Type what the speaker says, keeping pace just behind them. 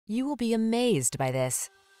You will be amazed by this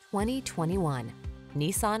 2021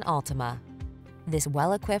 Nissan Altima. This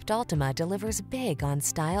well-equipped Altima delivers big on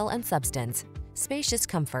style and substance. Spacious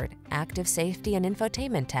comfort, active safety and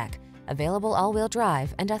infotainment tech, available all-wheel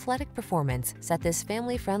drive and athletic performance set this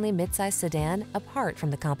family-friendly midsize sedan apart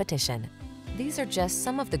from the competition. These are just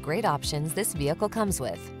some of the great options this vehicle comes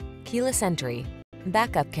with: keyless entry,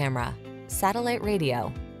 backup camera, satellite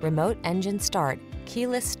radio, remote engine start,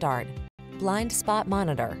 keyless start, blind spot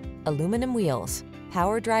monitor, aluminum wheels,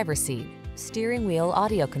 power driver seat, steering wheel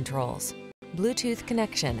audio controls, Bluetooth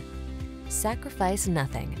connection. Sacrifice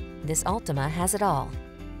nothing. This Altima has it all.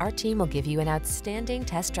 Our team will give you an outstanding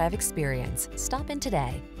test drive experience. Stop in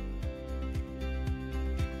today.